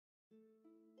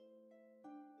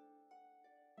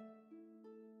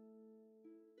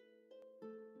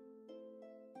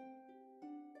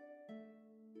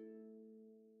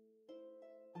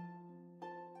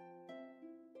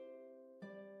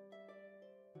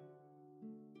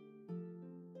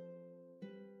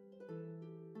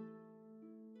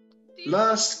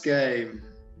last game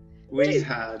we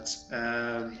had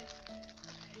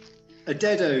a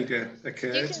dead ogre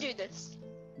occurred. You can do this.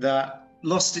 That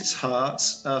lost its heart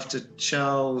after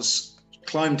Charles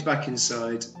climbed back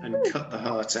inside and cut the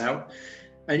heart out.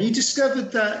 And you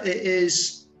discovered that it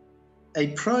is a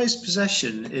prized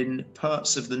possession in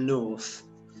parts of the north.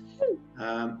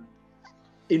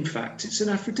 In fact, it's an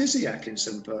aphrodisiac in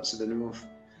some parts of the north.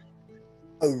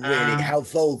 Oh, really? How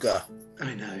vulgar.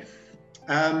 I know.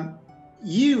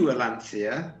 You,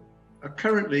 Ilant'eya, are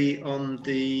currently on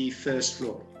the first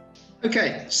floor.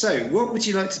 Okay, so what would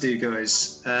you like to do,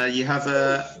 guys? You have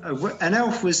an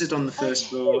elf wizard on the first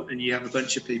floor, and you have a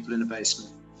bunch of people in the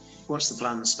basement. What's the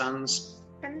plan, Stans?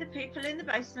 Can the people in the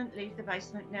basement leave the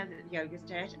basement now that the yoga's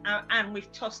dead? And we've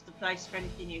tossed the place for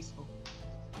anything useful.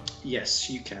 Yes,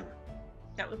 you can.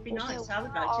 That would be nice. I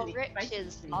would like to leave the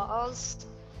basement. Ours.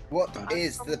 What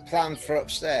is the plan for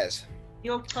upstairs?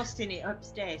 You're tossing it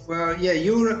upstairs. Well, yeah,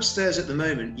 you're upstairs at the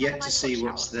moment, yet to see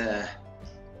what's there.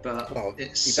 But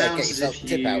it sounds as if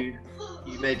you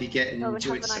may be getting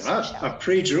enjoyed. I've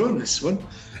pre-drawn this one.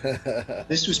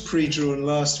 This was pre-drawn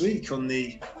last week on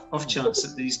the off chance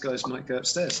that these guys might go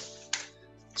upstairs.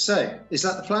 So, is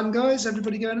that the plan, guys?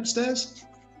 Everybody going upstairs?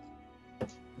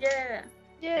 Yeah.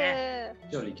 Yeah.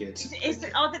 Jolly good.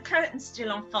 Are the curtains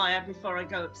still on fire before I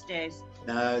go upstairs?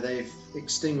 No, they've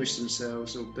extinguished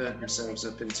themselves or burnt themselves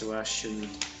up into ash, and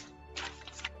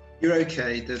you're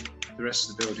okay. The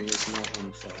rest of the building is not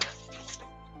on fire.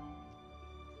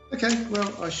 Okay,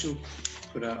 well, I shall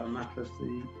put out a map of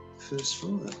the first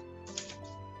floor then,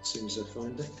 as soon as I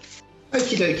find it.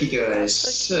 Okie dokie, guys.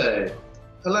 So,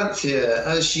 Ilant'eya,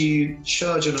 as you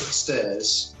charge on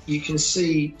upstairs, you can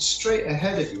see straight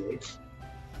ahead of you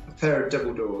a pair of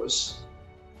double doors.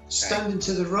 Standing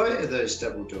to the right of those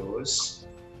double doors,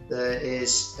 there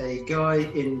is a guy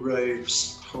in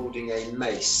robes holding a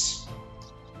mace.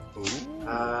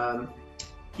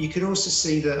 You can also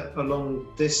see that along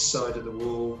this side of the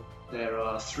wall there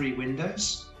are 3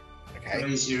 windows, a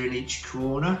brazier in each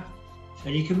corner,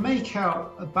 and you can make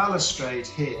out a balustrade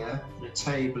here, and a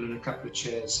table and a couple of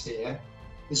chairs here.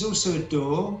 There's also a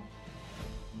door.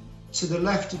 To the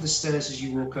left of the stairs as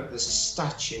you walk up, there's a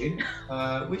statue,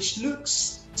 which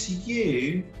looks to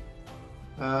you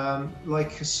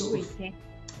like a sort of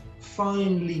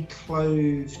finely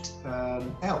clothed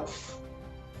elf.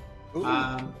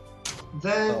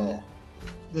 Then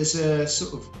there's a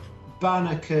sort of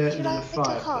banner curtain and a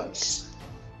fireplace,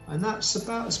 and that's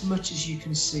about as much as you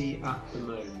can see at the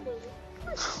moment.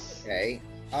 Okay,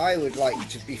 I would like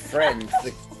to befriend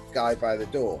the guy by the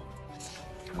door.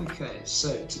 Okay,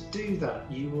 so to do that,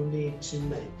 you will need to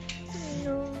make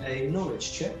a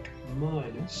knowledge check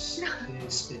minus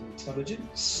his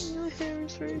intelligence.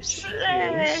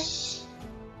 It's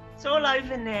all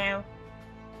over now.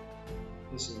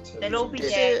 They'll all be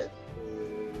dead.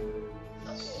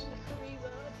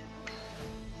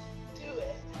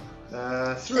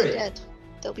 3. Dead.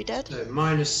 They'll be dead. No,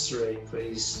 minus 3,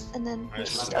 please. And then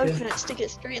just open it, stick it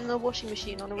straight in the washing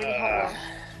machine on a really hot one.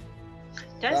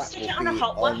 Don't stick it on a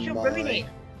hot one, you'll ruin it.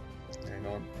 Hang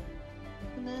on.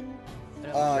 And then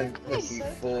I'm looking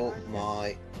for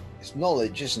my... It's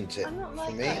knowledge, isn't it? I'm not for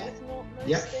like me? that with no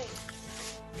Yeah.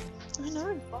 I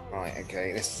know. Right,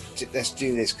 okay, let's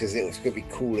do this because it's going to be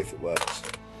cool if it works.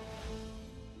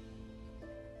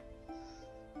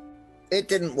 It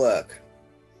didn't work.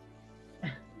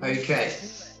 Okay,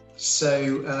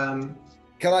 so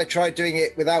Can I try doing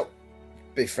it without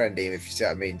befriending him, if you see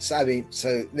what I mean? So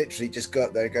literally just go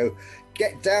up there and go,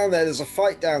 get down there, there's a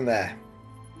fight down there.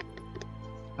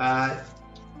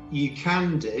 you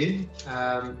can do.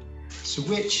 To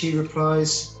which he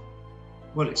replies,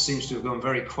 well, it seems to have gone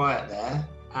very quiet there.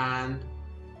 And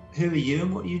who are you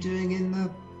and what are you doing in the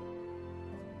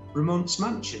Remont's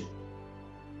mansion?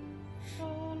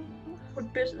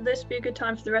 Would this be a good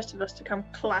time for the rest of us to come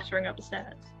clattering up the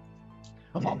stairs?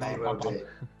 It may well be.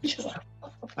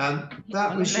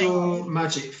 That was your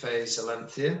magic phase,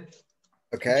 Ilant'eya.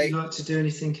 Okay. Would you like to do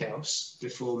anything else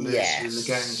before Mercer and the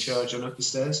gang charge on up the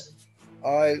stairs?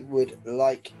 I would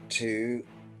like to,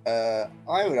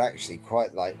 I would actually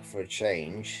quite like, for a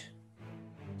change,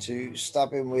 to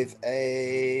stab him with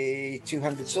a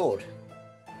two-handed sword.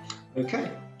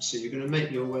 Okay, so you're going to make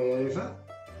your way over.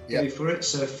 Yep. Go for it.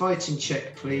 So fighting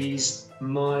check, please,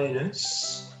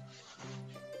 minus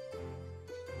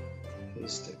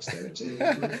his dexterity,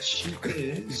 which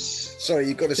is... Sorry,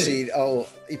 you've got to see... Oh,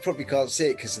 you probably can't see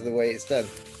it because of the way it's done.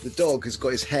 The dog has got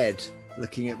his head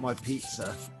looking at my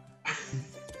pizza.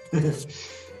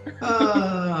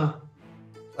 Ah,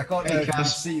 I can't know if you can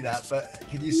see that, but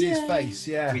can you see his face?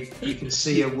 Yeah. You can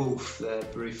see a wolf there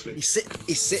briefly. He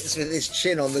sits with his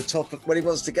chin on the top of when he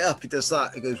wants to get up. He does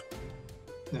that. He goes,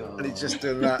 and he's just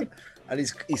doing that. And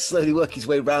he's slowly working his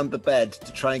way around the bed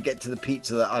to try and get to the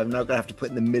pizza that I'm now going to have to put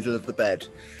in the middle of the bed.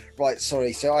 Right,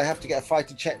 sorry. So I have to get a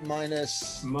fighting check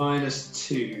minus...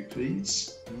 -2,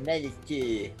 please.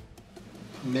 -2.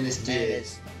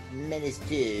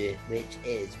 -2, which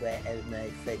is where my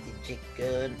fighting check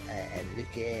gone. I am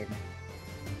looking...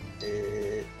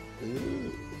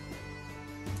 ooh.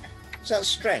 Is that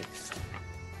strength?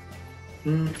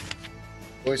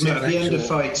 Or is No, it it'll be under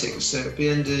actual- fighting, so it'll be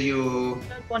under your...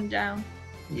 Third one down.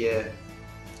 Yeah.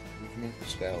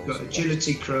 Spells. Got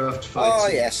agility, craft, fighting. Oh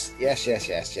yes.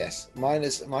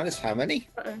 Minus how many?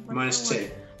 -2.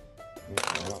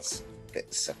 Oh, that's a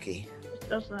bit sucky. It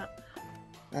does that.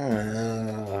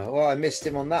 Well, I missed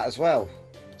him on that as well.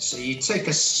 So you take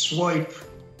a swipe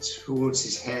towards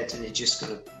his head and he just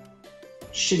kind of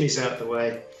shimmies out the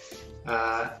way.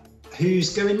 Who's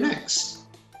going next?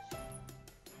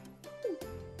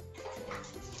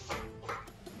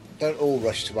 Don't all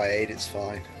rush to my aid, it's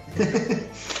fine.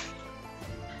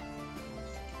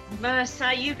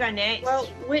 Mercer, you go next. Well,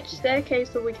 which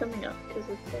staircase are we coming up? Because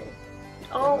of the...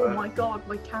 Oh my god,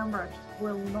 my camera just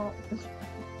will not.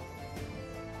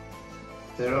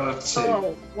 There are 2.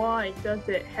 Oh, why does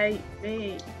it hate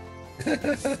me?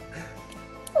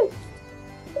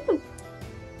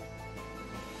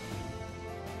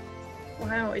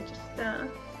 Wow, it just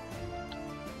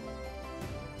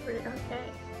really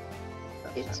okay.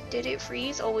 Did it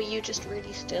freeze, or were you just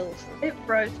really still? It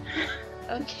froze.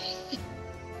 Okay.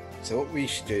 So what we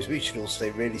should do is we should all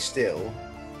stay really still,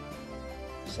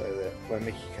 so that when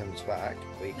Mickey comes back,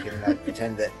 we can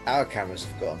pretend that our cameras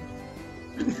have gone.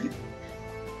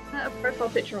 I have a profile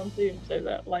picture on Zoom so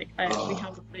that I actually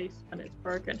have a face when it's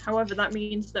broken. However, that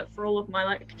means that for all of my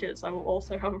lectures, I will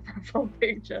also have a profile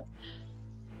picture.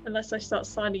 Unless I start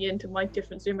signing into my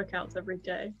different Zoom accounts every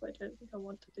day, but I don't think I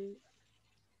want to do that.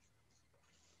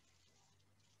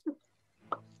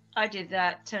 I did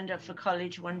that, turned up for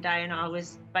college one day and I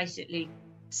was basically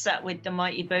sat with the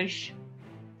Mighty Boosh.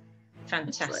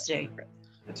 Fantastic.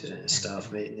 I did it at a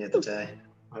staff meeting the other day.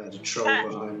 I had a troll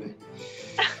behind me.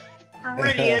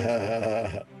 Brilliant.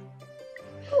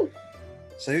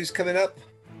 So who's coming up?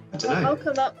 I don't know. I'll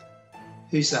come up.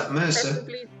 Who's that? Mercer?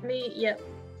 Preferably me, yeah.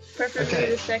 Preferably Okay.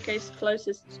 the staircase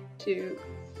closest to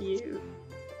you.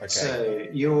 Okay. So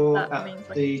you're That at means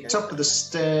I the can go top of the first.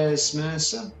 stairs,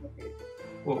 Mercer.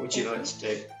 What would you like to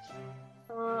do?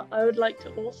 I would like to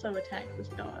also attack this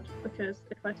guard, because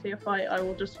if I see a fight, I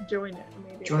will just join it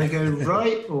immediately. Do you want to go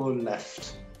right or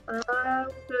left? The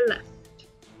left.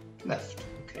 Left.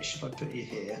 Okay, should I put you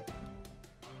here?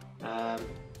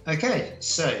 Okay,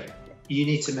 so you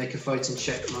need to make a fighting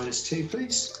check -2,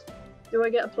 please. Do I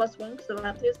get a +1 because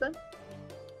Ilant'eya's there?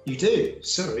 You do.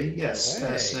 Sorry. Yes.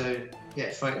 Hey. So yeah,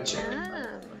 fighting check.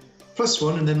 Ah.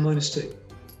 +1 and then -2.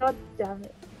 God damn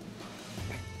it.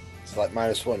 It's like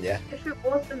 -1, yeah? If it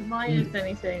wasn't minus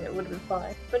anything, it would have been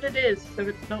 5. But it is, so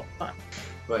it's not 5.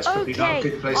 Right, it's probably not a Okay,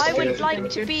 good place I to would go. like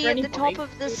to be at the top of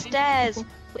the stairs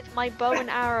with my bow and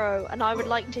arrow, and I would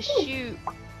like to shoot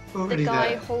the Already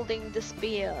guy there. holding the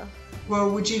spear. Well,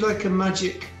 would you like a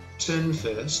magic turn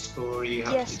first, or are you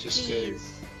happy Yes, to just please. go?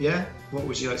 Yeah. What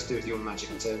would you like to do with your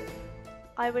magic turn?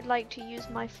 I would like to use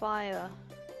my fire.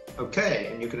 Okay,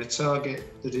 and you're going to target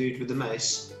the dude with the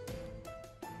mace.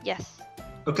 Yes.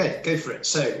 Okay, go for it.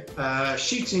 So,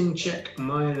 shooting check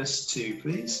 -2,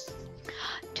 please.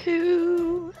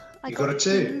 2. You got a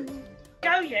 2.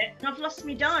 Go yet? I've lost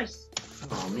my dice.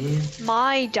 Oh man.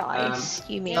 My dice,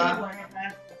 you mean? that-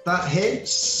 Whatever. That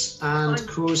hits and Fine.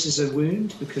 causes a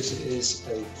wound because it is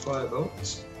a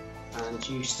firebolt, and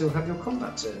you still have your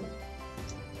combat turn.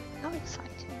 How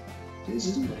exciting. It is,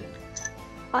 isn't it?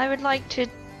 I would like to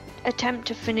attempt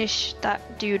to finish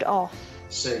that dude off.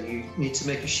 So you need to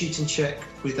make a shooting check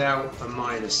without a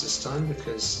minus this time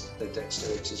because the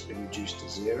dexterity has been reduced to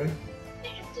 0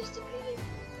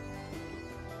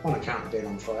 on account of being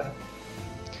on fire.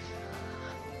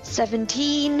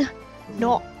 17.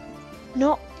 Not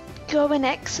going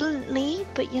excellently,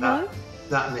 but you know.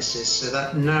 That misses, so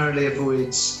that narrowly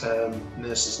avoids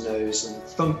Mercer's nose and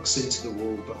thunks into the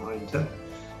wall behind her.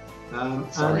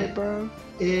 Sorry, and bro.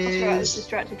 That's right, I was is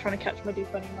distracted trying to catch my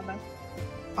D20 in my mouth.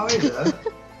 either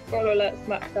Spoiler alert,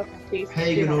 smacked up, please.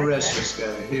 Hagan Do or not Ezra's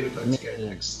go. Who would like to go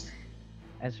next?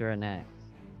 Ezra next.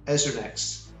 Ezra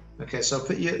next. Okay, so I'll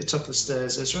put you at the top of the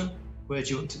stairs, Ezra. Where do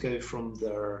you want to go from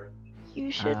there?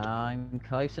 You should. I'm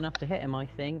close enough to hit him, I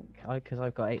think, because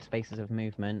I've got 8 spaces of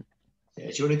movement.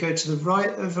 Yeah, do you want to go to the right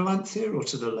of Ilant'eya or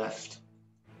to the left?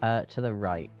 To the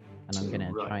right, and I'm To the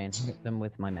gonna try and right. hit them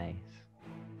with my mace.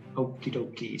 Okie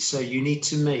dokie. So you need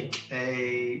to make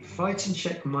a fighting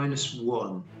check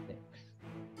 -1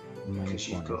 because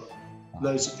you've got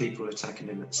loads of people attacking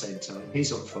him at the same time.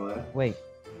 He's on fire. Wait.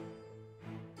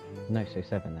 No, so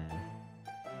 7 then.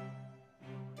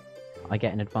 I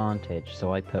get an advantage,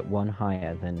 so I put 1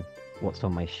 higher than what's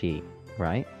on my sheet,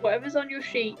 right? Whatever's on your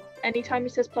sheet, anytime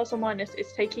it says plus or minus,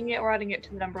 it's taking it or adding it to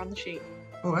the number on the sheet.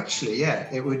 Oh, actually,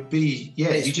 yeah, it would be, yeah,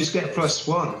 Yes, you just get a because-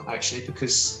 +1, actually,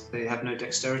 because they have no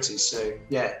dexterity. So,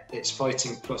 yeah, it's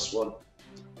fighting +1.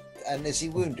 And is he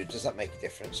wounded? Does that make a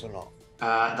difference or not?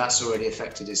 That's already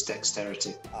affected his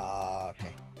dexterity. Ah,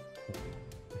 okay.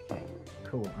 Okay,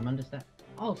 cool. I'm understand.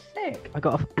 Oh, sick! I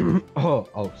got a.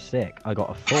 oh, sick! I got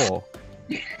a 4.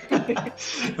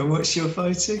 And what's your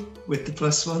fighting with the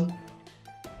 +1?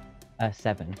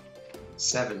 7.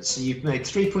 7. So you've made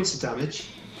 3 points of damage.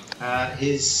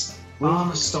 His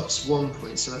armor stops 1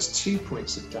 point, so that's 2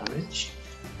 points of damage.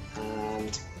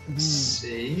 And let's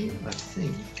see, I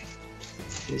think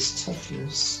his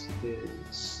toughness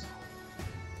is.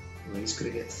 Well, he's got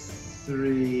to get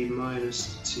 3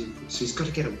 minus 2, so he's got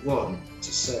to get a 1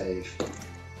 to save.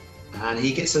 And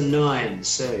he gets a 9.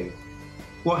 So,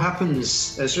 what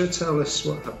happens? Ezra, tell us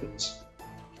what happens.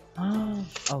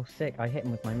 Oh, sick! I hit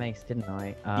him with my mace, didn't I?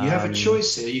 You have a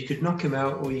choice here. You could knock him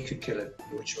out, or you could kill him.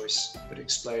 Your choice. But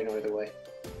explain either way.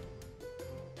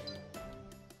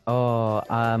 Oh,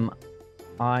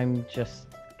 I'm just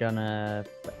gonna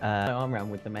arm around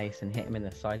with the mace and hit him in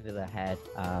the side of the head.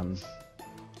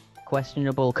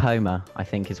 Questionable coma, I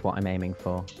think, is what I'm aiming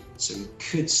for. So he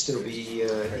could still be.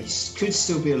 He could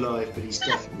still be alive, but he's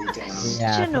definitely down.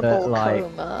 Yeah, Questionable but, like-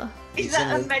 coma. Is He's that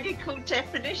in a the- medical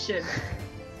definition?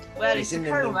 Well, He's it's a in the-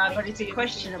 coma, but it's a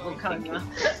questionable coma.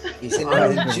 He's in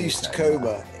an induced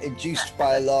coma, induced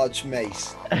by a large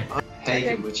mace.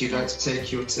 Hagan, would you like to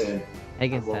take your turn?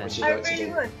 Hagen's What turn. would you I like to really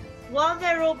do? would. While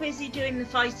they're all busy doing the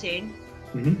fighting,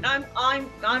 Mhm.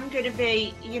 I'm going to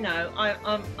be, you know,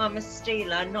 I'm a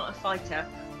stealer, not a fighter.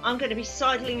 I'm going to be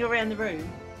sidling around the room,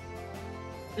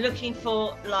 looking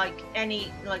for like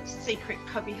any like secret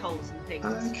cubby holes and things.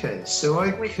 Okay, so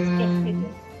I With stuff can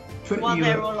hidden. put While you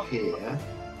they're all up up- here.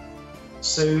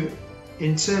 So,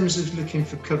 in terms of looking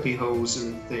for cubby holes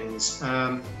and things,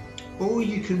 all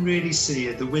you can really see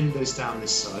are the windows down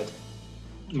this side.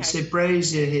 You can see a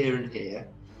brazier here and here.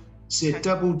 See a Okay.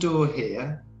 double door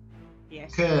here,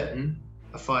 Yes. curtain,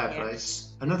 a fireplace,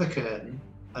 another curtain,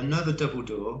 another double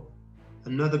door,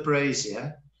 another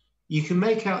brazier. You can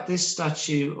make out this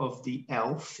statue of the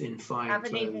elf in fine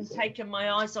Haven't even clothing. taken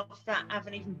my eyes off that.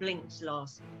 Haven't even blinked,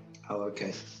 Lars. Oh,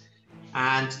 okay.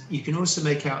 And you can also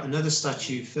make out another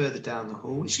statue further down the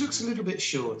hall, which looks a little bit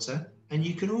shorter. And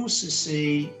you can also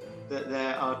see that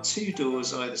there are 2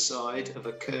 doors either side of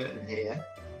a curtain here,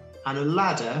 and a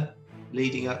ladder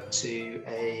leading up to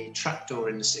a trapdoor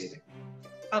in the ceiling.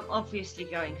 I'm obviously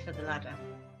going for the ladder.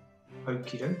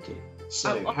 Okie dokie.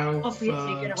 So I'm how obviously far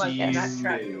gonna do work you out that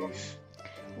trapdoor. move?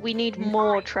 We need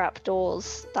more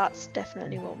trapdoors. That's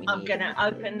definitely what we need. I'm going to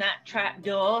open that trap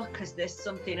door because there's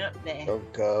something up there.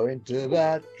 Don't go into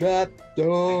that trap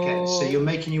door. Okay, so you're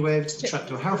making your way over to the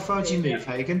trapdoor. How far do you move,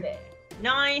 Hagan?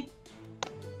 9.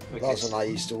 Okay, Lars and I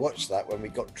used to watch that when we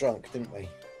got drunk, didn't we?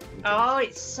 Oh,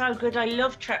 it's so good. I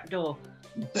love trapdoor.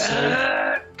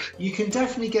 So you can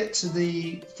definitely get to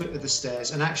the foot of the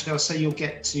stairs, and actually I'll say you'll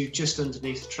get to just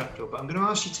underneath the trapdoor, but I'm going to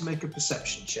ask you to make a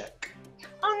perception check.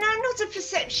 Oh, no, not a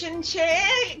perception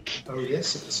check. Oh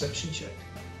yes, a perception check.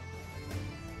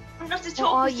 I'm not at What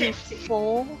all are you, perceptive.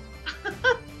 4?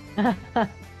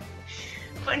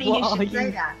 Funny What you are should say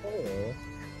you that. for?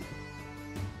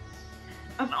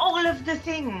 Of all of the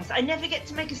things, I never get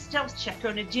to make a stealth check or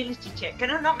an agility check.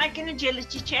 Can I not make an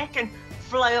agility check and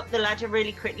fly up the ladder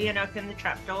really quickly and open the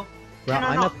trapdoor? Well, Can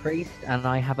I I'm a not? priest and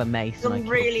I have a mace. And I I'm can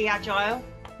really agile.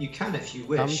 You can if you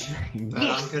wish, sometimes- but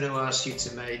Yes. I'm going to ask you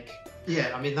to make.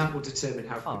 Yeah, I mean that will determine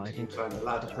how Oh, I quickly you didn't- climb the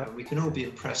ladder, and we can all be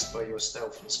impressed by your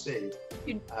stealth and speed.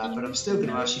 You- But I'm still going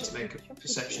to ask you to make a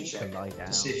perception to check lie to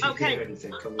down. see if you Okay. hear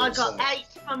anything on the I other got side. 8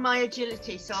 on my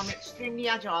agility, so I'm extremely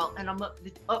agile and I'm up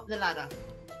the ladder.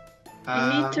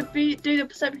 You need to do the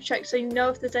perception check so you know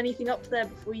if there's anything up there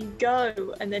before you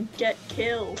go and then get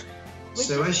killed.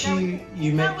 So We're as just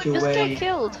you No, make we your Just way get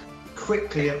killed.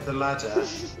 quickly up the ladder,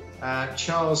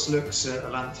 Charles looks at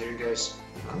Ilant'eya and goes,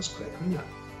 "That was quick, wasn't it?"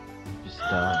 Just,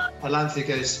 Ilant'eya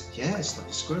goes, "Yeah, it's like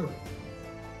a squirrel."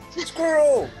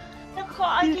 Squirrel! Look what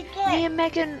I did Me get. and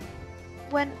Megan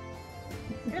went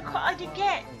Look what I did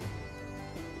get.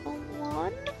 on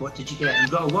 1. What did you get? You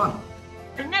got a 1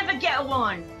 I never get a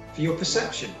 1. for your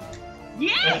perception.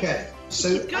 Yeah. Okay, So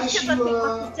It's good as because I you think my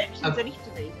are perception's an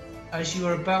Italy. as you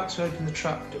are about to open the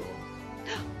trapdoor,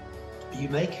 you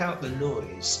make out the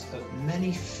noise of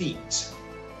many feet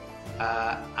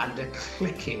and a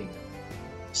clicking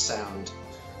sound.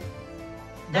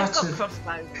 They've That got of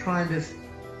crossbows. kind of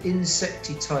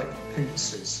insecty type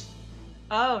pincers.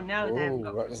 Oh no, Oh, they've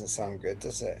got. that doesn't sound good,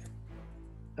 does it?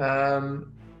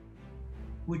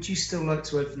 Would you still like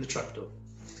to open the trapdoor?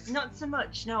 Not so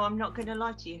much. No, I'm not going to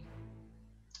lie to you.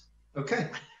 Okay,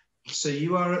 so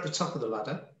you are at the top of the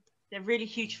ladder. They're really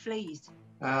huge fleas.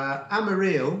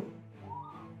 Amaryl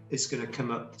is going to come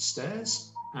up the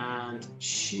stairs, and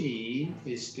she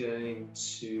is going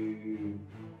to.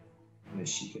 Where's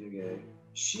she going to go?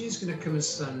 She's going to come and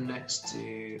stand next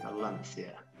to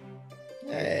Ilant'eya,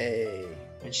 Hey.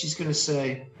 and she's going to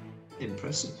say,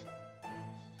 "Impressive."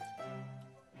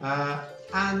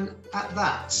 And at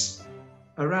that,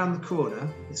 around the corner,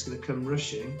 it's going to come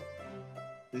rushing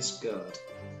this guard.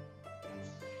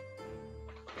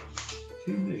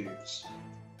 Who moves?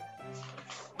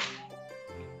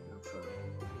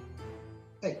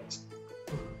 8.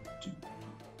 1, 2,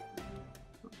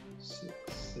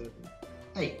 6, 7,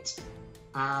 8.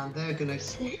 And they're going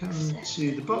to come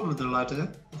to the bottom of the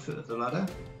ladder, the foot of the ladder,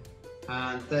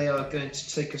 and they are going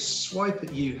to take a swipe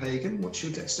at you, Hagan. What's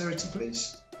your dexterity,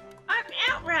 please? I'm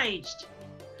outraged.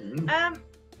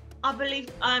 I believe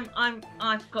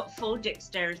I've got full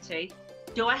dexterity.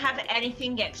 Do I have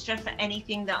anything extra for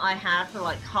anything that I have,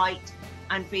 like height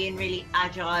and being really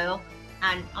agile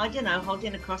and I don't know,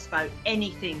 holding a crossbow,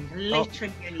 anything,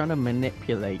 literally anything. Trying to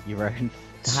manipulate your own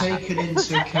stat. Taken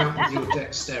into account with your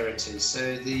dexterity.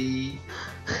 So the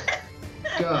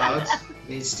guard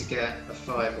needs to get a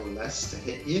 5 or less to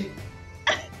hit you.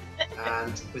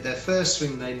 And with their first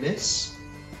swing they miss,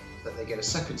 but they get a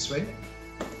second swing.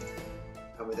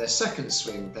 And with their second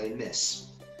swing they miss.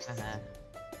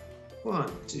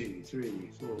 1, 2, 3,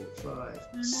 4, 5,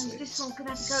 6, this one's gonna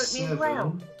have to go at me as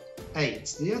well.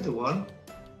 8. The other one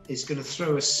is going to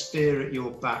throw a spear at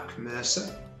your back, Mercer.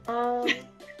 It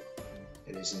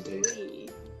is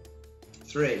indeed.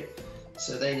 3.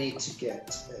 So they need to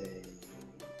get a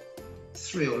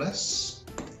 3 or less.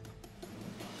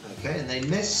 Okay, and they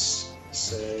miss.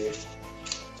 So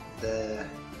they're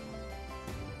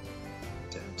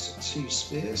down to 2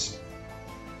 spears.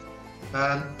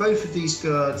 Both of these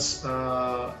guards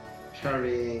are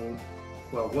carrying,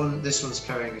 well, this one's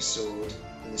carrying a sword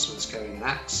and this one's carrying an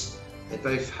axe. They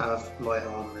both have light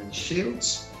armor and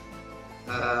shields.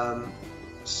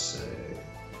 So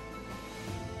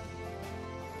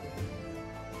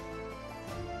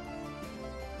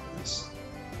that's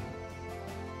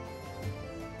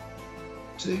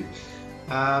 2.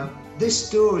 This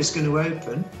door is going to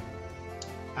open,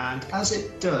 and as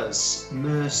it does,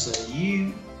 Mercer,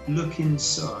 you look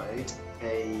inside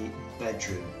a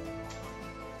bedroom.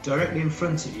 Directly in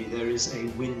front of you there is a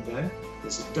window,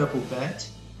 there's a double bed,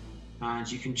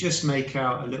 and you can just make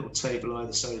out a little table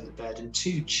either side of the bed and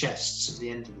 2 chests at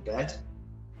the end of the bed.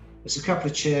 There's a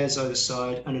couple of chairs either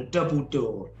side and a double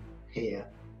door here.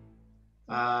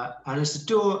 And as the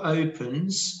door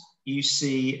opens, you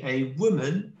see a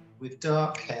woman with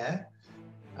dark hair.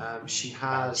 She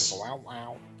has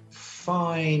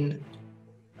fine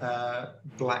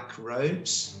black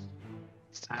robes,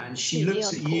 and she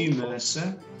looks at you,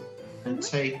 Mercer, and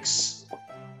takes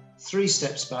 3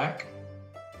 steps back.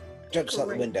 Jumps out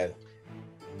the window.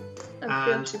 I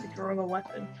feel to be drawing a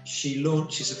weapon. She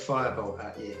launches a firebolt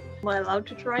at you. Am I allowed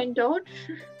to try and dodge?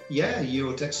 Yeah,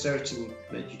 your dexterity will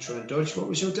make you try and dodge. What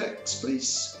was your dex,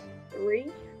 please?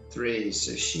 3. 3,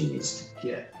 so she needs to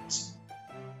get...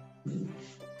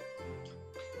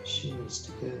 She needs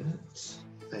to get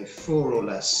a 4 or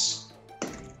less.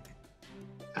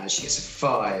 And she gets a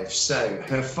 5. So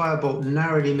her firebolt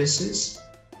narrowly misses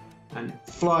and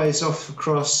flies off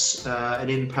across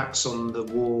and impacts on the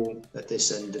wall at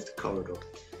this end of the corridor.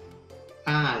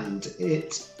 And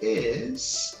it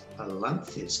is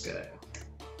Ilant'eya's go.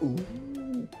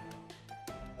 Ooh.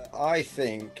 I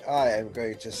think I am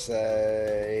going to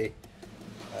say,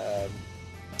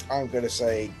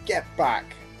 get back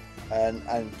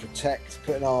and protect,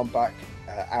 put an arm back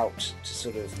out to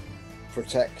sort of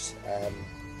protect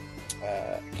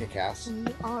Kick-Ass. You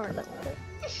are a little bit.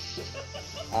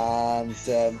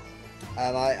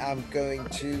 And I am going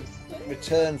to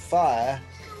return fire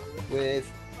with,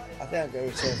 I think I'm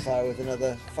going to return fire with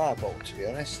another firebolt, to be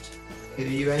honest. Who are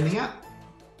you aiming at?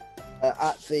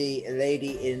 At the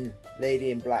lady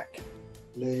in black.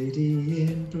 Lady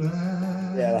in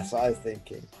black. Yeah, that's what I was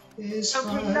thinking.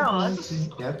 Okay, Lars.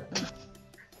 Yep.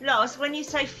 Lars, when you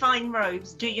say fine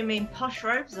robes, do you mean posh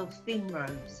robes or thin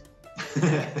robes?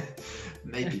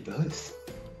 Maybe both.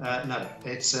 No,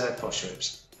 it's posh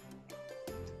robes.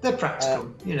 They're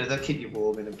practical. They'll keep you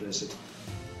warm in a blizzard.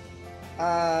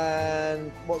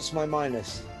 And what's my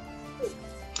minus?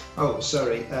 Oh,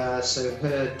 sorry. So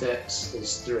her dex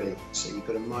is 3. So you've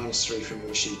got a -3 from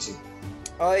your shooting.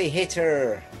 I hit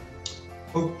her.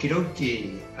 Okie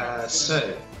dokie.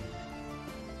 So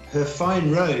her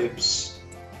fine robes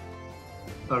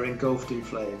are engulfed in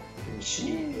flame, and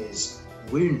she is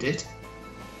wounded.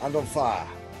 And on fire.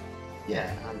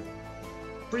 Yeah, and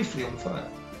briefly on fire.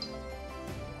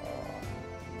 Oh,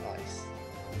 nice.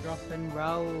 Drop and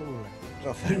roll.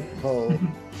 Drop and roll.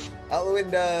 Out the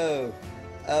window.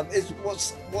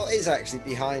 What is actually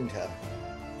behind her?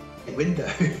 A window.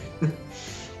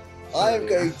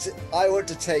 I want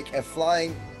to take a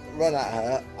flying run at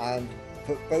her and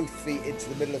put both feet into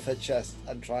the middle of her chest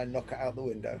and try and knock her out the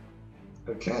window.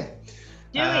 Okay.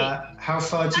 Do it. How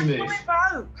far do you move?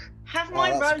 Have my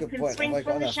that's a rope good and point. swing Have I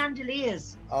got from the enough?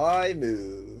 chandeliers. I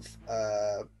move.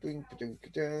 I've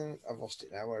lost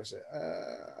it now. Where is it?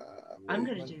 I'm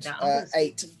going to do that.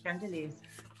 8. Swing from the chandeliers.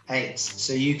 8.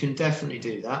 So you can definitely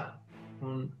do that.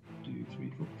 1, 2,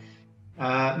 3,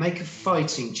 4. Make a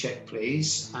fighting check,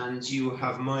 please, and you will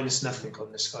have -0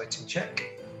 on this fighting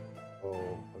check.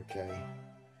 Oh, okay.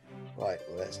 Right,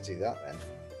 well, let's do that then.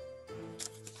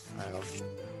 Hang on.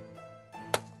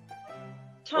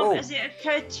 Tom, has it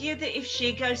occurred to you that if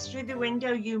she goes through the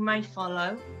window, you may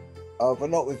follow? Oh, but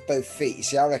not with both feet. You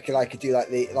see, I reckon I could do like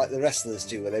the wrestlers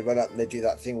do, where they run up and they do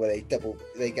that thing where they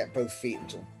get both feet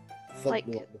until thump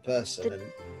the person,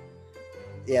 and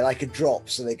like a drop.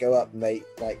 So they go up and they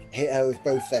hit her with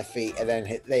both their feet, and then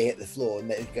they hit the floor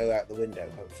and they go out the window,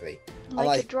 hopefully.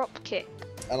 Like a drop kick.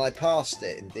 And I passed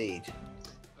it indeed.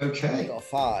 Okay. I got a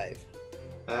 5.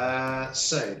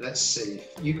 So let's see.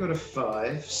 You got a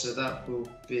 5, so that will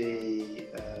be.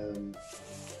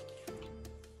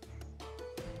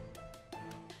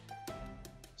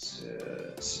 So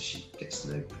she gets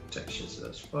no protection, so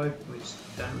that's 5 points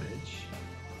of damage.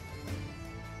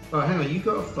 Oh, hang on, you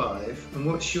got a 5, and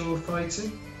what's your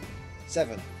fighting?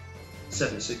 7.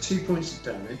 7, so 2 points of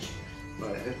damage.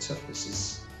 Right, her toughness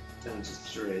is down to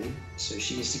 3, so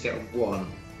she needs to get a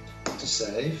 1 to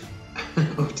save.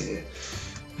 Oh dear.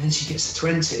 And she gets a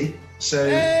 20. So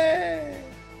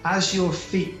as your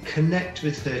feet connect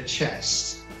with her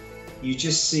chest, you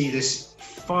just see this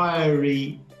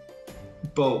fiery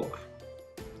bulk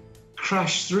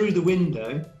crash through the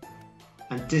window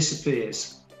and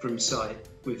disappears from sight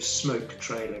with smoke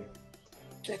trailing.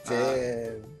 Get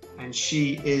in. And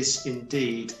she is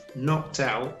indeed knocked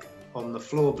out on the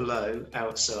floor below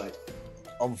outside.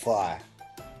 On fire.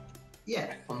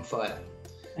 Yeah, on fire.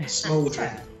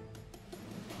 Smouldering.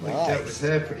 We dealt with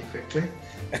her pretty quickly.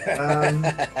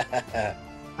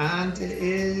 And it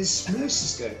is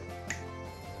Mercer's go.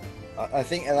 I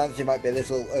think Ilant'eya might be a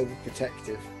little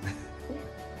overprotective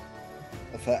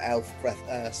of her elf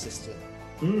sister.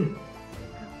 It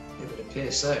would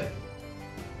appear so.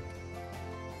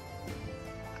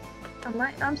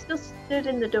 I'm still stood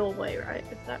in the doorway, right?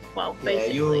 Is that Yeah,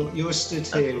 basically? you're stood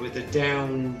here with a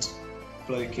downed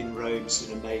bloke in robes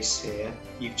and a mace here.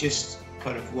 You've just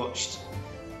kind of watched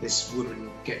this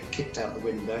woman get kicked out the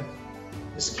window.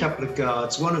 There's a couple of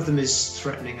guards. One of them is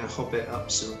threatening a hobbit up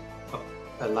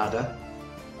a ladder,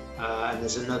 and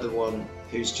there's another one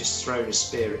who's just thrown a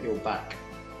spear at your back.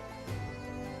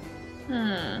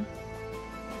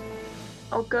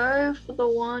 I'll go for the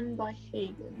one by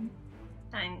Hagan.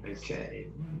 Thanks. Okay,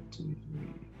 1, 2, 3.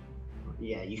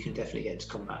 Yeah, you can definitely get into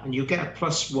combat, and you'll get a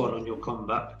 +1 on your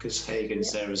combat because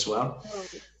Hagan's there as well.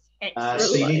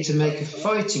 So you need to make a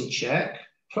fighting check,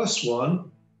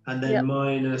 +1, and then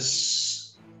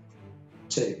 -2.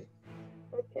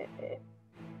 Okay.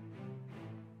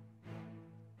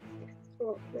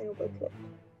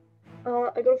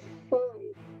 I got a 5.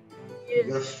 You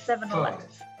got a 7 or less.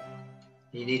 5.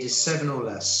 You needed 7 or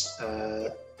less.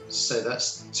 So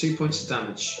that's 2 points of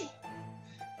damage.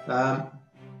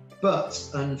 But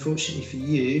unfortunately for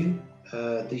you,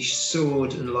 the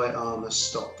sword and light armor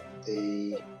stop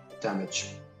the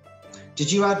damage.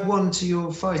 Did you add 1 to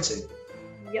your fighting?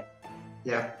 Yep.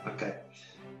 Yeah, okay.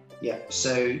 Yeah,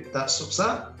 so that stops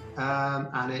that.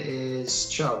 And it is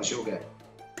Charles, your go.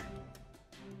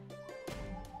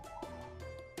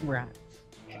 Right.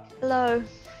 Hello.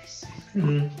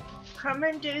 Come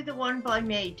and do the one by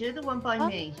me. Do the one by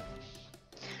me.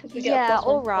 Yeah,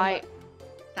 all right.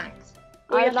 Thanks.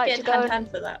 We I'd have like to to get go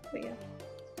hand for that. But yeah.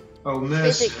 Oh,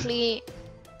 Mercer. Physically.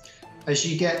 As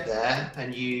you get there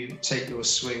and you take your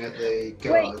swing at the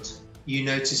guard, you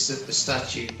notice that the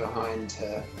statue behind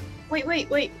her Wait.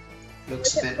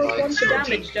 looks a I bit get like... +1 for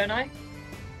damage, don't I?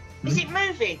 Is it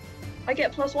moving? I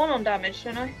get +1 on damage,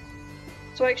 don't I?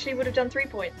 So I actually would have done 3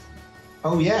 points.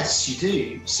 Oh yes, you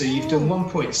do. So you've done 1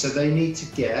 point. So they need to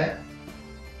get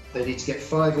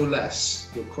 5 or less.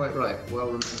 You're quite right. Well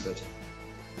remembered.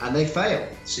 And they fail.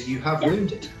 So you have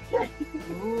wounded.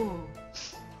 Ooh.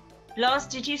 Lars,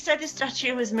 did you say the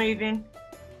statue was moving?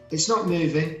 It's not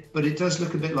moving, but it does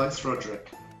look a bit like Thodrick.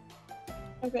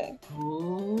 Okay.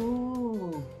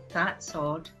 Ooh, that's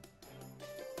odd.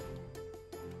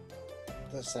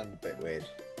 That sounds a bit weird.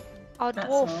 Our That's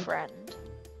dwarf odd. friend.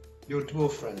 Your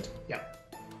dwarf friend. Yeah.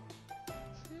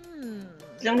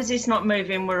 As long as it's not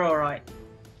moving, we're all right.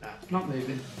 Not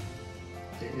moving.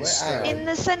 It Well, is still. In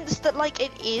the sense that, like,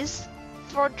 it is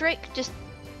Thodrick just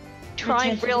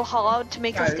trying real hard to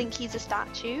make us think he's a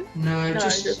statue. No, No,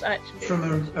 just just actually.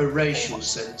 from a racial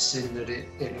sense, in that it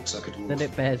looks like a dwarf. That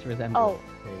it bears resemblance Oh,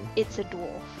 to. it's a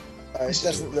dwarf. It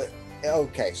doesn't look.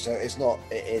 Okay, so it's not.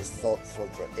 It is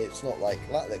Thodrick. It's not like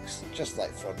that. Looks just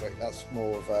like Thodrick. That's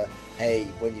more of a hey.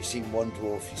 When you've seen one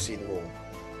dwarf, you've seen them all.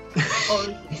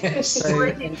 Yes, Or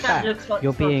In if that fact, looks like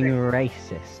you're being Thodrick.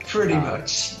 racist. pretty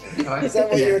much. Is that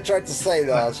what you were trying to say,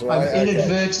 Lars? I'm Right? Okay.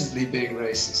 inadvertently being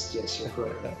racist. Yes, you're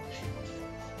correct.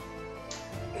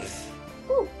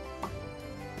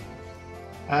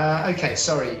 Okay,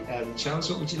 sorry, Charles.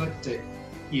 What would you like to do?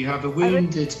 You have a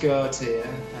wounded guard here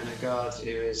and a guard who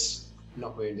is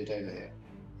not wounded over here.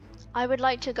 I would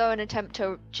like to go and attempt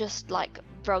to just, like,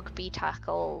 rugby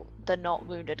tackle the not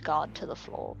wounded guard to the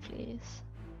floor, please.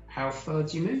 How far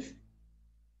do you move?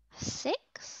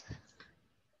 6?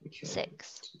 Okay.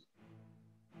 6.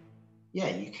 Yeah,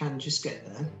 you can just get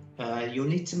there. You'll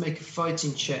need to make a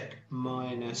fighting check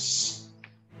minus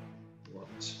what?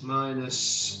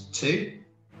 -2.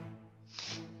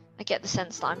 I get the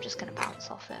sense that I'm just going to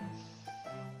bounce off him.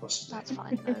 Possibly. That's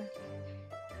fine, though.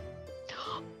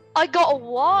 I got a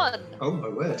 1! Oh my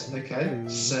word. Okay,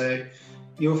 so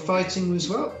you're fighting as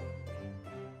well.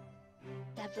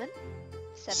 7.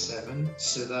 7.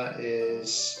 So that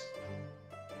is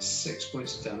 6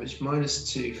 points of damage,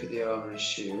 -2 for the armor and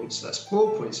shield. So that's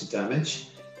 4 points of damage.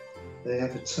 They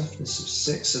have a toughness of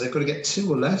 6, so they've got to get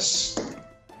 2 or less.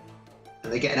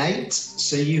 And they get an 8,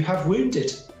 so you have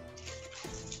wounded.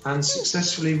 And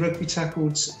successfully rugby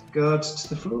tackled guard to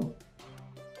the floor.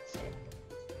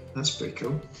 That's pretty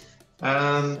cool.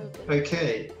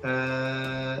 Okay,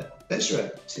 Ezra,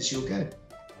 it is your go.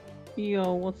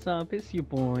 Yo, what's up? It's your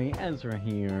boy Ezra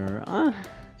here.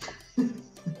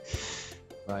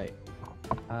 Right.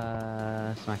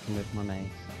 Smacking with my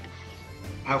mace.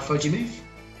 How far do you move?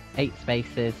 8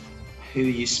 spaces. Who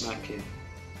are you smacking?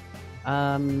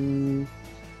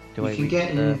 Do I You can reach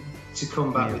get the... into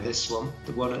combat with mirror? this one,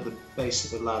 the one at the base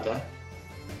of the ladder.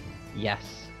 Yes.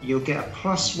 You'll get a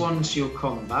 +1 to your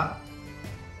combat,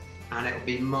 and it'll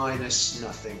be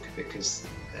 -0 because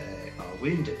they are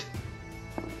wounded.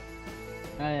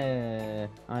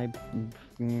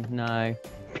 No.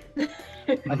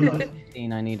 I got a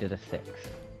 15, I needed a 6.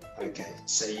 Okay,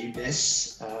 so you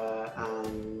miss,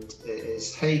 and it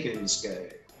is Hagan's go.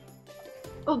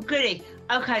 Oh, goody.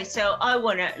 Okay, so I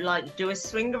want to like do a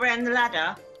swing around the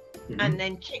ladder and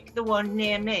then kick the one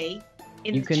near me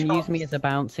in You the can chops. use me as a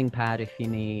bouncing pad if you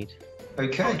need. Oh,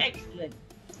 Okay, excellent.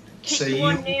 Kick So the you-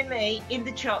 one near me in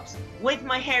the chops with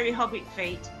my hairy hobbit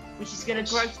feet, which is going to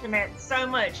gross them out so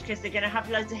much because they're going to have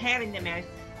loads of hair in their mouth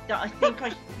that I think I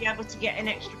should be able to get an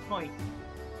extra point.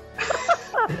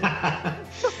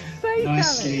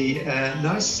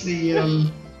 nicely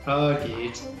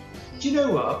argued. Do you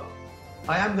know what?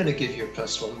 I am going to give you a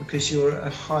 +1 because you're at a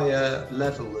higher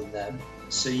level than them,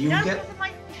 so you'll No, get because of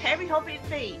my hairy hobbit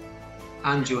feet.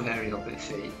 and your hairy hobbit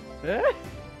feet.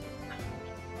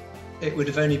 It would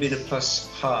have only been a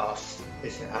 +0.5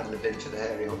 if it hadn't have been for the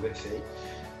hairy hobbit feet.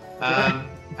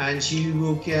 And you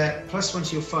will get +1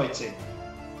 to your fighting.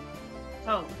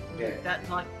 Oh, Yeah. that's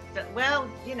like, that, well,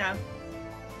 you know,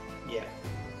 Yeah.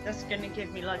 that's going to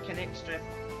give me like an extra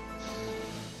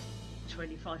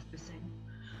 25%.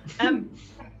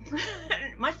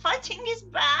 My fighting is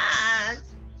bad.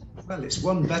 Well, it's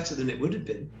one better than it would have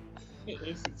been. It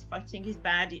is. Its fighting is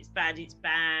bad. It's bad. It's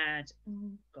bad.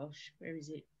 Oh gosh, where is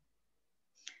it?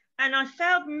 And I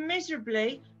failed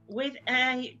miserably with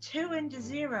a 2 and a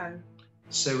 0.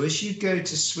 So as you go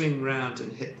to swing round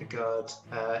and hit the guard,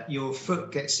 your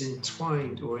foot gets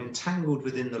entwined or entangled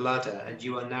within the ladder, and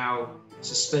you are now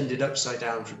suspended upside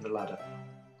down from the ladder.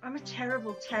 I'm a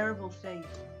terrible, terrible thief.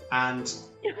 And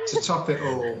to top it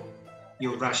all,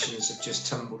 your rations have just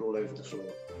tumbled all over the floor.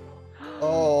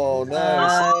 Oh no!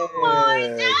 Oh my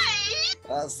Sid. days!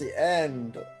 That's the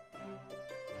end.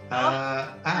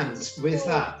 And with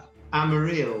that,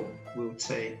 Amarillo will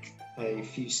take a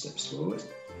few steps forward.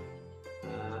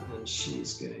 And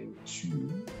she's going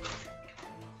to...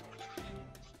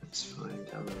 Let's find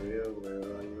Amarillo. Where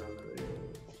are you, Amarillo?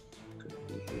 Could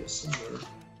be here somewhere.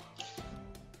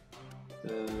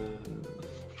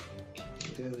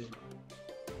 Keep going.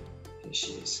 Here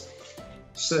she is.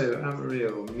 So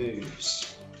Amarillo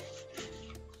moves.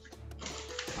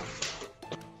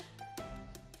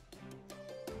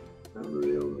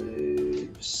 Amarillo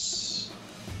moves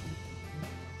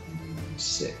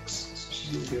 6. So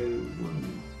she's going to go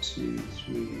 1, 2,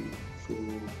 3, 4,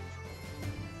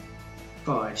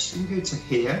 5. She's going to go to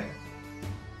here.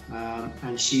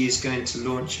 And she is going to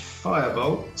launch a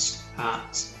firebolt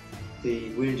at the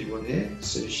wounded one here.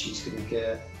 So she's going to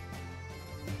get...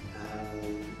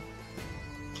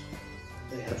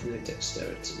 they have no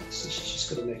dexterity, so she's just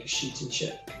got to make a shooting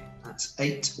check. That's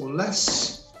 8 or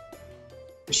less.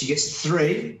 If she gets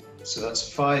 3, so that's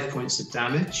 5 points of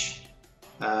damage.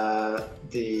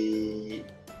 The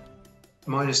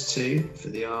 -2 for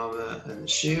the armor and the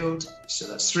shield, so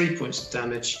that's 3 points of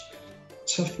damage.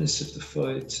 Toughness of the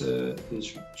fighter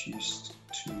is reduced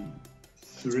to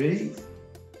 3.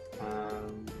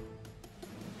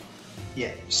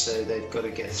 Yeah, so they've got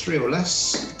to get 3 or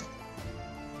less,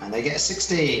 and they get a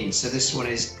 16. So this one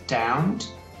is downed.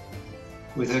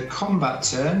 With her combat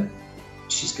turn,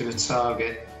 she's going to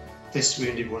target this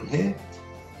wounded one here,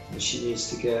 and she needs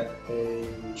to get a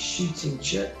shooting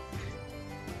check.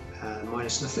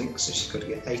 Minus nothing, so she's got to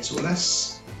get 8 or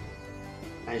less,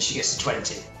 and she gets a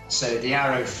 20. So the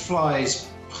arrow flies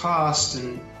past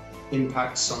and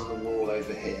impacts on the wall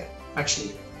over here.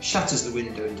 Actually, shatters the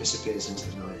window and disappears into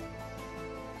the night.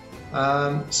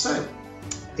 So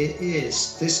it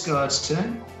is this guard's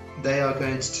turn. They are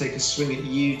going to take a swing at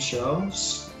you,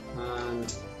 Charles,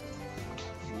 and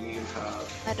you have...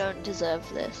 I don't deserve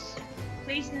this.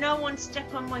 Please, no one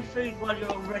step on my food while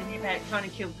you're running about trying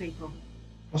to kill people.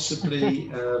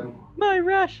 Possibly... My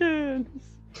rations!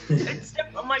 Don't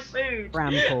step on my food.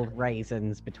 Trampled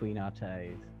raisins between our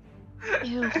toes.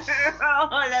 Ew.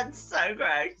 Oh, that's so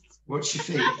gross. Watch your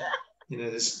feet. You know,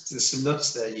 there's some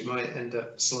nuts there. You might end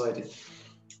up sliding.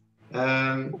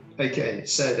 Okay,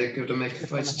 so they're going to make a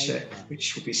fighting check,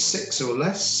 which will be 6 or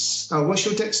less. Oh, what's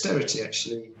your dexterity,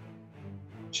 actually,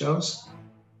 Charles?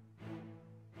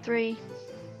 3.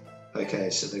 Okay,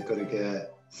 so they've got to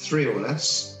get 3 or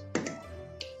less.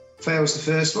 Fails the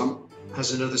first one,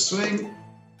 has another swing,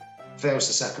 fails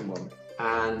the second one.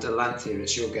 And Ilant'eya,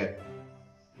 it's your go.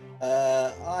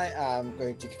 I am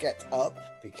going to get up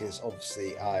because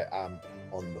obviously I am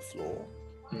on the floor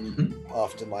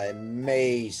after my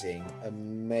amazing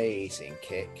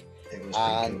kick, and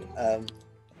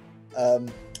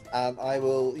I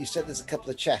will. You said there's a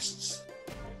couple of chests.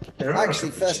 There are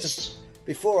actually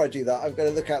before I do that, I'm going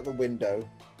to look out the window,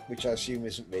 which I assume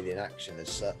isn't really in action as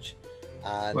such.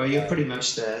 And, well, you're pretty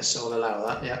much there, so I'll allow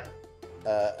that. Yeah.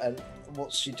 And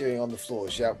what's she doing on the floor?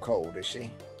 Is she out cold? Is she?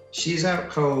 She's out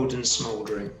cold and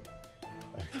smouldering.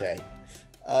 Okay.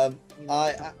 I'm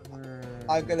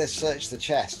going to search the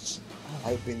chests,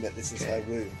 hoping that this is her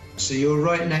room. So you're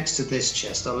right next to this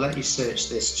chest. I'll let you search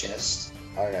this chest.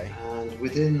 Okay. And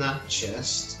within that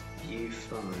chest, you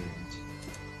find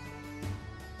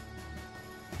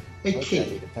a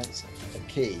key. Depends. A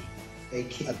key. A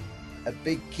key. A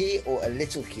big key or a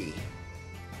little key?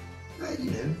 You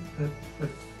know, a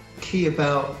key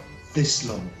about this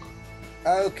long.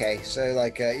 Okay, so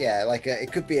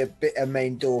it could be a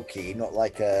main door key, not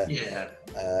like a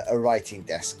writing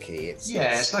desk key.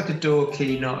 It's like a door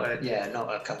key, not a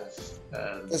kind of.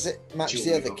 Does it match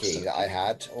the other key that I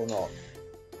had or not?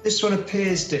 This one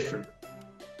appears different.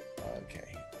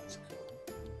 Okay, that's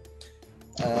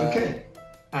cool. Okay.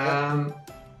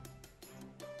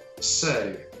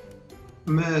 So,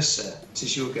 Mercer, it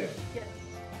is your go. Yes.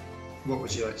 What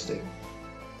would you like to do?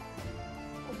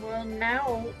 Well,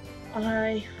 now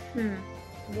I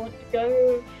want to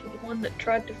go for the one that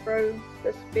tried to throw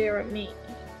the spear at me,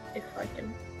 if I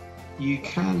can. You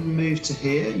can move to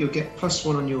here. You'll get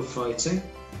 +1 on your fighting.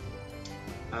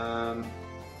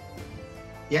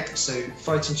 So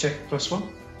fighting check +1.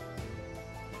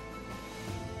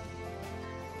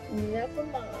 Never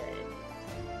mind.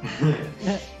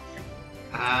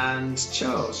 And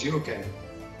Charles, your go.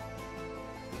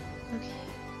 Okay.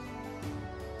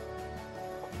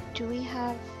 Do we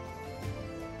have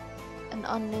an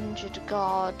uninjured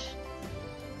guard?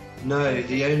 No,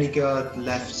 the only guard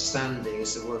left standing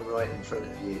is the one right in front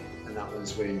of you, and that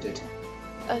one's wounded.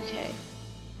 Okay.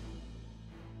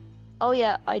 Oh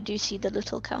yeah, I do see the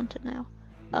little counter now.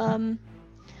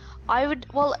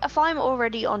 If I'm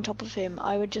already on top of him,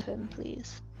 I would just him,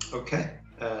 please. Okay,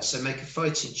 so make a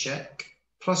fighting check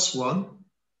 +1.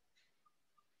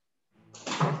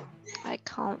 I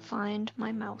can't find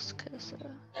my mouse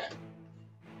cursor.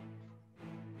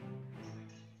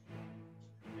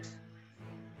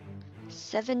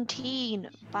 $17.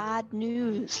 Bad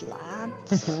news,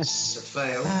 lads. That's a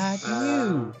fail. Bad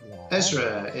news.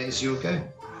 Ezra, it is your go.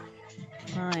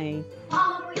 Hi.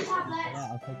 Yeah,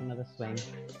 I'll take another swing.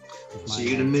 So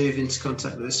you're going to move into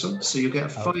contact with this one. So you'll get a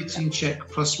fighting check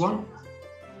 +1.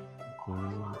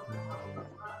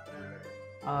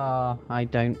 Oh, I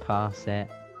don't pass it.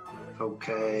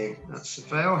 Okay, that's a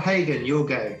fail. Hagan, your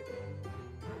go.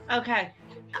 Okay.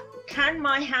 Can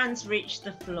my hands reach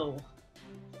the floor?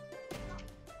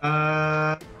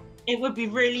 It would be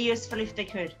really useful if they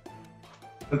could.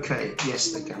 Okay,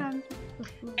 yes, they can.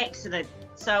 Excellent.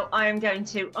 So I am going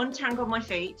to untangle my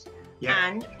feet, Yeah.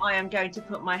 and I am going to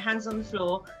put my hands on the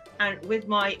floor, and with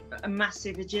my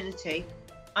massive agility,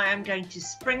 I am going to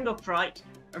spring upright,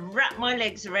 wrap my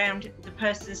legs around the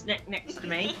person's neck next to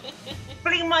me,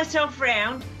 fling myself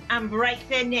round and break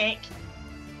their neck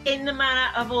in the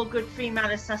manner of all good female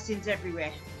assassins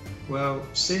everywhere. Well,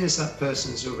 seeing as that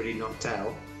person's already knocked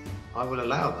out, I will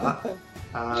allow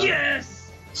that.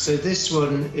 Yes! So this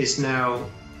one is now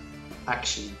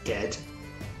actually dead.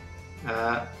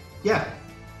 Yeah.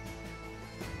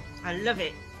 I love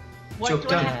it. What Job do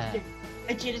done. I have to do?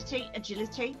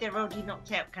 Agility. They're already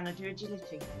knocked out. Can I do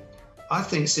agility? I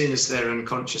think seeing as they're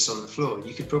unconscious on the floor,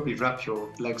 you could probably wrap your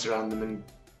legs around them and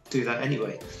do that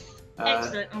anyway.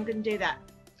 Excellent. I'm going to do that.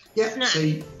 Yeah, Snap.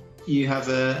 so you have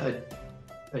a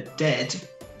dead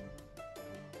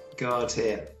guard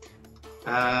here.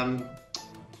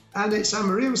 And it's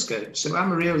Amariel's go. So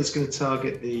Amariel is going to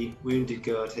target the wounded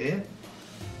guard here.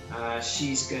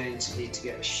 She's going to need to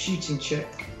get a shooting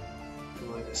check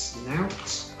minus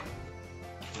nout.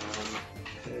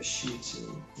 Her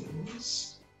shooting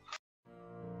is